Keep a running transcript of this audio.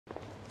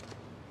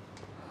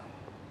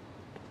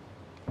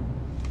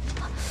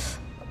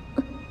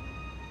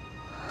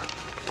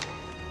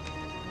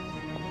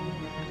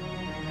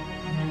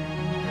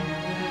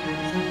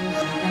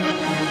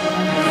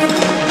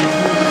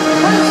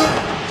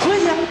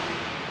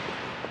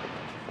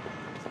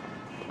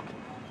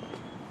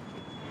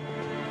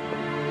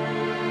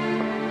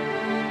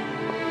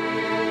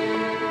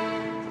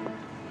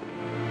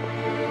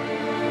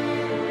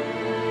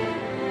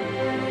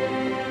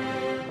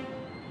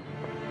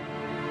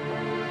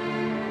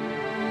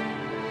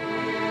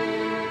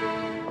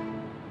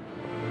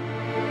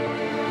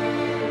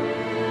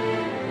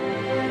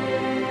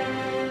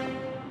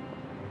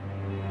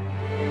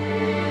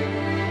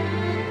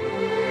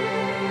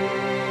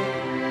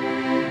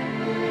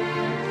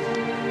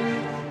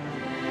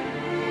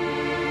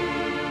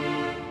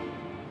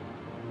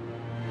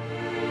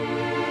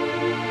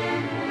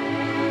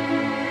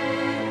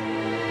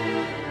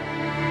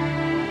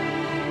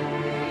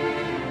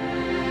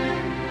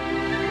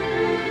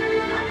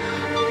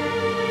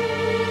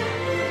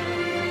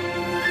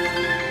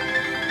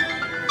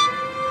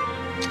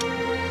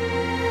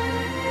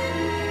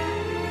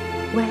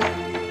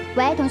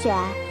哎，同学，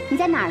你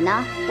在哪儿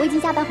呢？我已经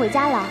下班回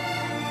家了。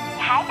你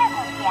还在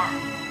工地啊？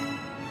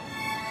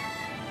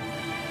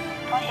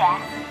同学，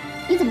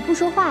你怎么不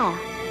说话呀？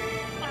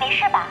你没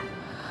事吧？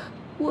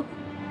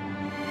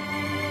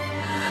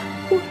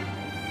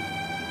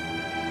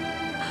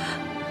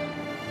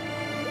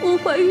我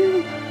怀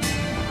孕了。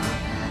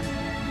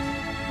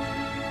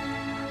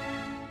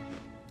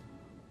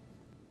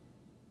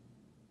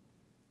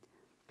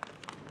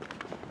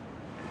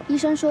医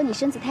生说你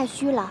身子太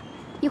虚了，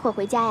一会儿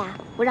回家呀，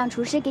我让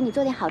厨师给你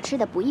做点好吃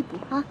的补一补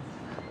啊。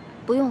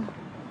不用了，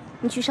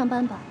你去上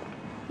班吧。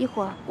一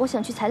会儿我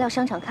想去材料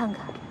商场看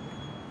看，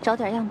找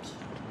点样品。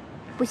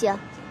不行，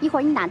一会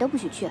儿你哪都不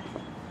许去。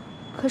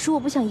可是我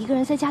不想一个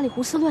人在家里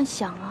胡思乱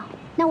想啊。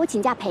那我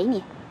请假陪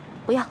你。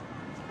不要。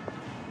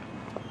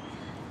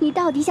你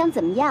到底想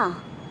怎么样？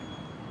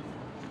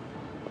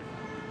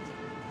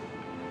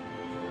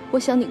我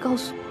想你告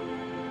诉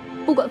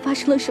我，不管发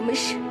生了什么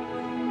事，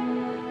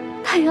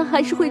太阳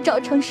还是会照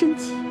常升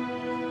起，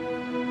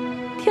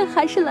天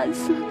还是蓝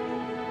色的，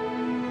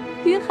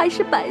云还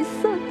是白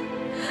色的。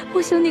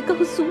我想你告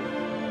诉我，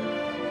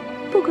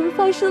不管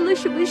发生了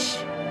什么事，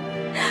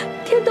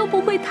天都不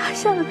会塌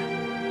下来，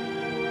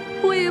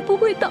我也不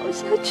会倒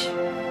下去。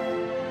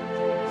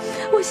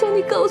我想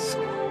你告诉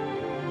我，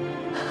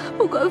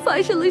不管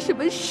发生了什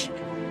么事，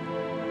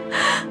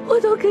我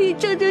都可以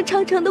正正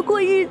常常的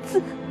过日子，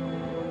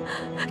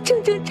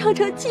正正常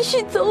常继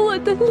续走我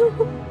的路。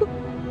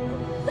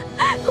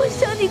我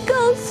想你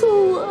告诉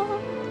我，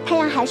太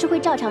阳还是会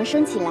照常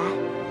升起来，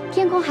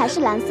天空还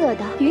是蓝色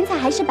的，云彩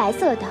还是白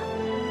色的，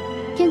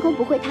天空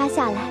不会塌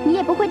下来，你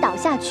也不会倒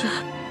下去，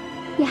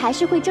你还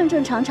是会正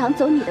正常常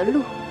走你的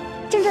路，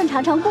正正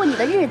常常过你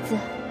的日子。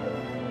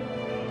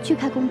去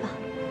开工吧。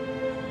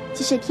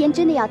即使天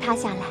真的要塌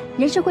下来，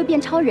人是会变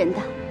超人的。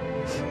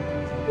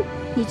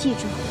你记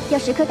住，要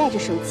时刻带着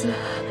手机，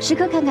时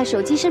刻看看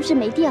手机是不是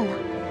没电了，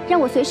让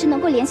我随时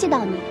能够联系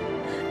到你。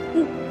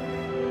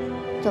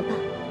走吧，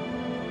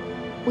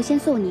我先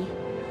送你，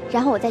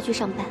然后我再去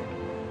上班。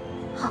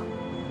好。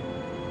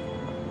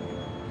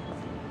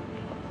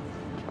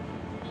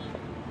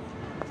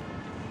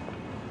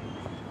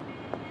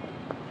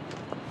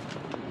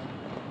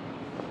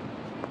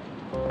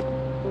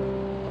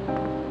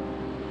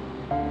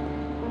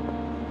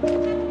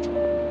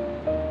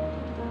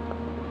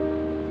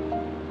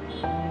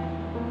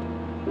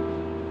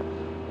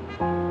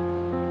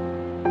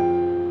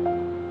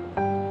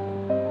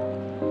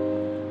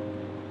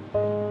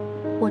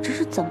我这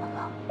是怎么了？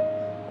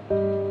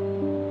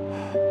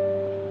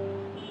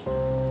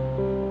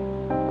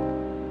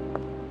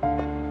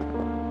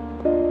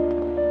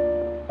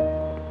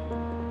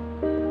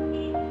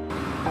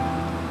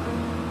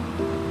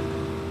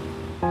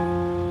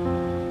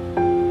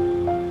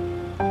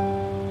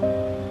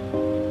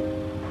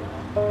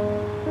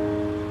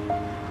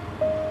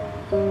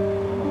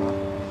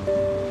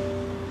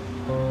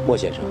莫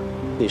先生，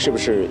你是不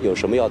是有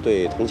什么要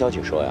对童小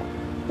姐说呀？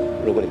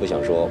如果你不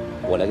想说，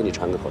我来给你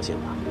传个口信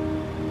吧。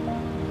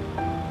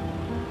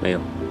没有。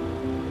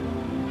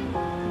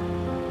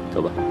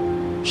走吧。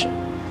是。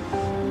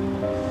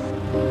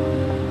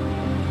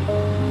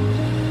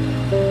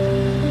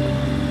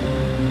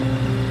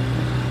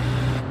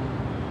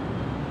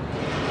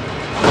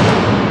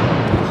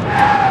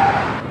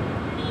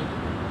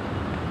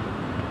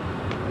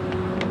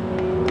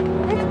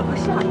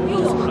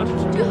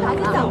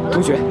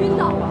同学，晕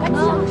倒了，赶紧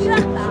上车。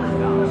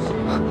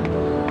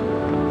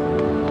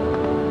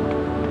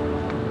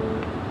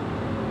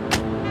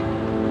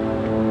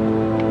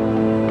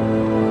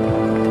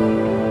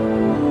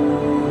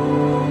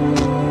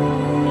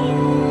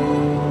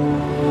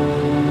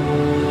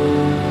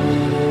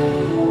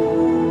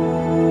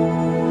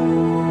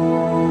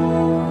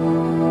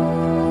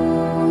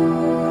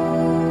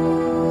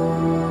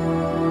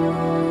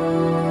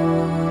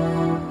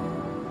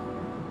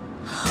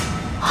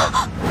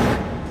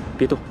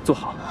别动，坐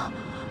好。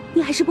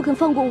你还是不肯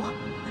放过我，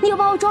你要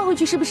把我抓回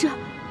去是不是？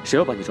谁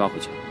要把你抓回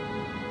去？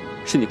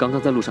是你刚刚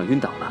在路上晕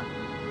倒了。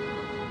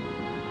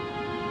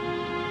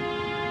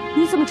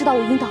你怎么知道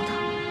我晕倒的？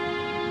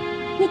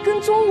你跟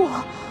踪我。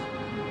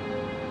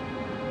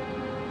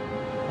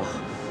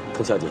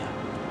童小姐，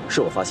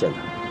是我发现的。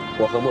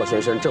我和莫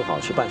先生正好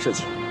去办事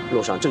情，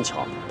路上正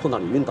巧碰到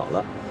你晕倒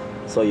了，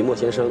所以莫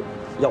先生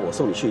要我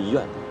送你去医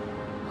院。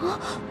啊！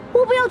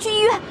我不要去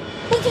医院！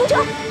你停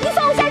车！你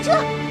放我下车！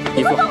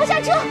你给我放我下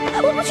车！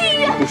我不去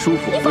医院！不舒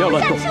服，不要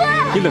乱动！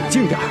你冷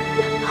静点儿。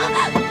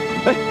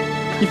哎，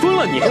你疯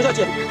了你！童小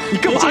姐，你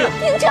干嘛呀？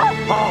停车！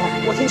好，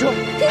我停车。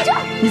停车！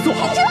你坐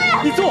好。停车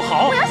呀！你坐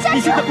好。我要下车。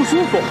你现在不舒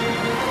服。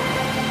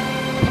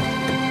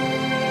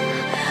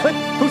哎，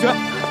同学，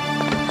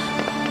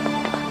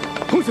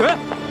同学，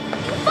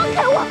放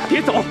开我！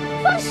别走！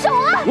放手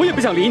啊！我也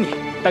不想理你，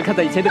但看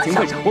在以前的情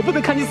分上，我不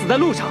能看你死在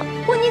路上。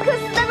我宁可死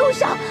在路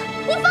上！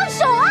你放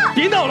手啊！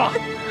别闹了！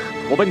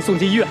我把你送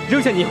进医院，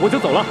扔下你我就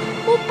走了。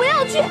我不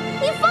要去！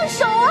你放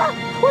手啊！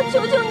我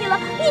求求你了！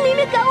你明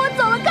明赶我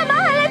走了，干嘛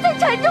还来再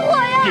缠着我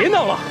呀？别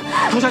闹了，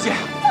童小姐，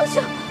放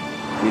手！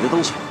你的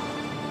东西。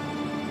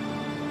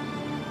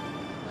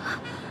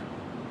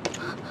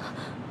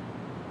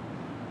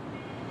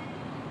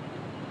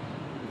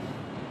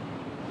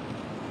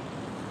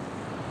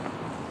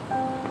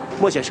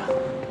莫先生，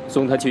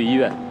送他去医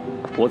院，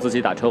我自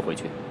己打车回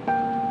去。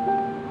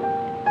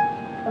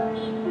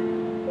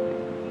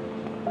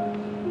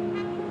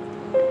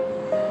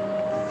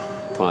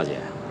童小姐，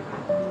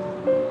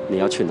你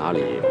要去哪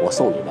里？我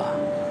送你吧。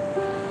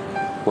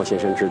莫先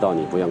生知道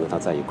你不愿跟他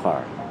在一块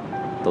儿，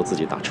都自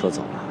己打车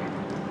走了，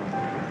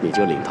你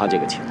就领他这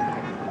个情。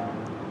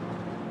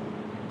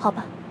好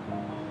吧，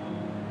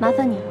麻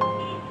烦你了。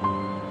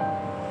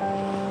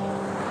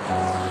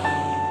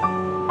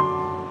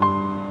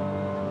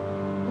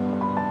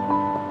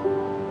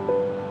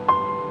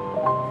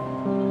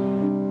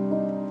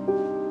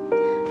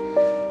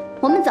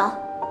我们走。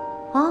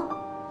啊？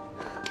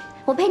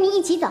我陪你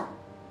一起走。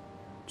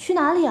去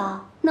哪里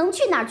啊？能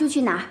去哪儿就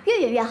去哪儿，越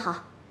远越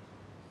好。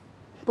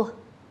不，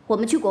我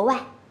们去国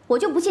外，我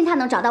就不信他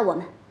能找到我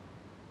们。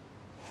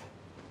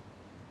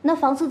那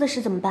房子的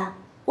事怎么办？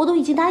我都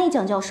已经答应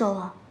蒋教授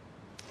了。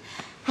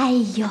哎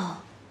呦，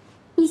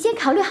你先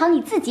考虑好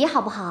你自己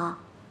好不好？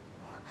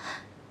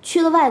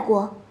去了外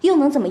国又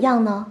能怎么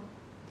样呢？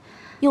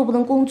又不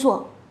能工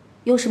作，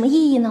有什么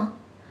意义呢？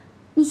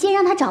你先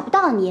让他找不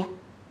到你，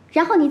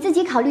然后你自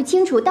己考虑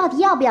清楚到底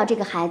要不要这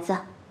个孩子。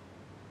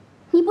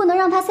你不能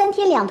让他3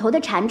天2头的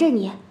缠着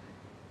你，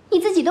你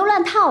自己都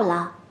乱套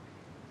了。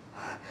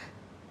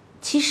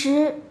其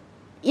实，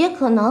也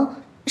可能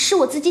是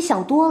我自己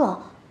想多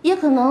了，也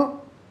可能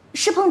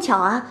是碰巧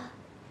啊。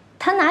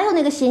他哪有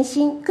那个闲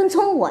心跟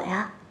踪我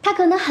呀？他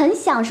可能很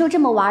享受这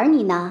么玩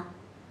你呢。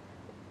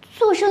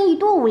做生意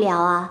多无聊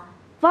啊，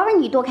玩玩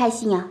你多开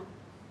心啊。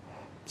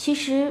其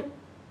实，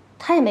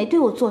他也没对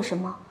我做什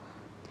么，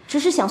只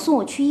是想送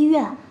我去医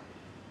院。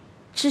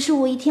只是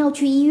我一听要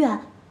去医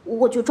院，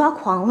我就抓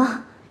狂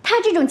了。他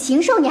这种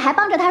禽兽，你还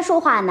帮着他说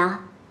话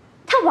呢？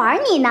他玩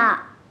你呢。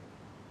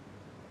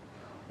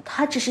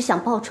他只是想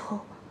报仇，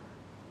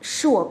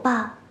是我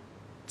爸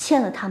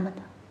欠了他们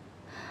的。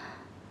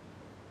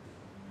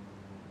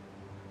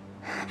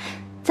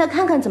再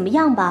看看怎么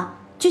样吧，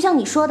就像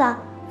你说的，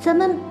咱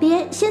们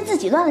别先自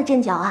己乱了阵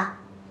脚啊。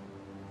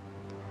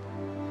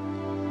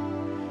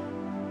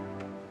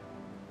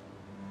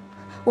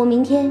我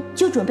明天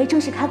就准备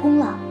正式开工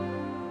了。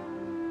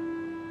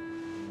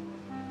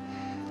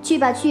去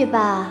吧去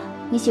吧，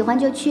你喜欢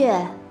就去。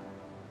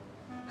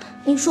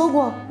你说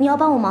过你要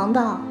帮我忙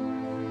的。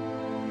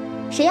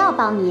谁要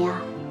帮你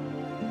啊？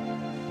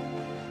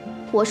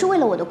我是为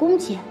了我的工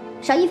钱，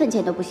少1分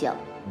钱都不行。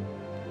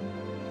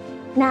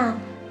那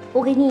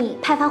我给你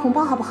派发红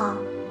包好不好？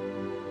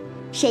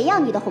谁要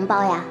你的红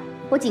包呀？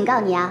我警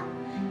告你啊，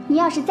你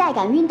要是再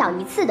敢晕倒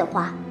1次的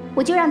话，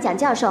我就让蒋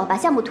教授把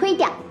项目推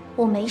掉。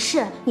我没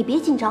事，你别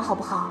紧张好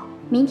不好？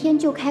明天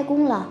就开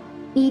工了，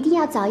你一定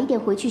要早一点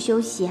回去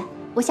休息。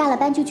我下了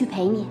班就去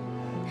陪你。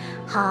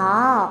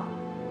好。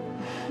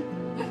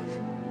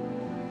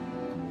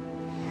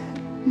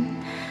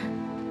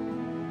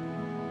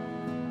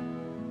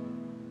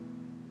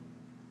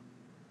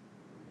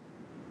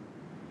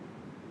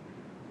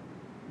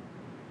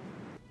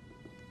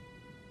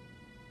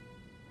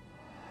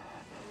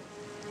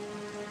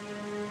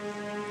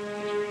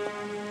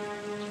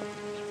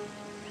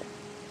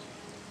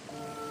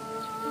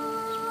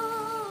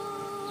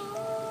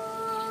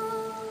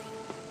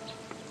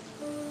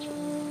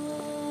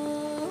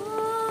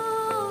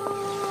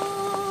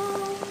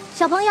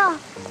小朋友，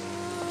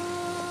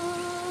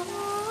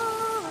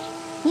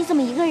你怎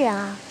么一个人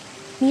啊？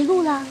迷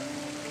路了？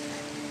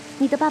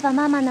你的爸爸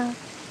妈妈呢？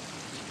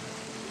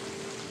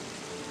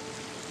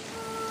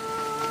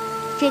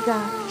这个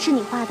是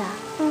你画的？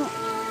嗯。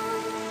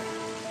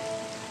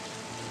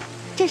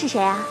这是谁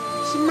啊？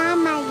是妈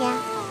妈呀。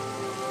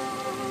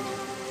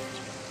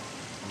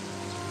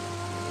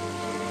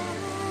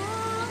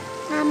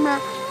妈妈，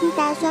你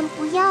打算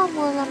不要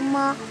我了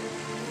吗？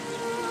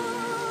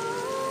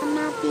妈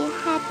妈，别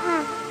害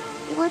怕，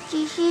我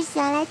只是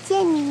想来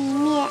见你一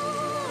面。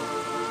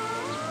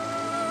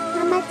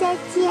妈妈，再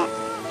见。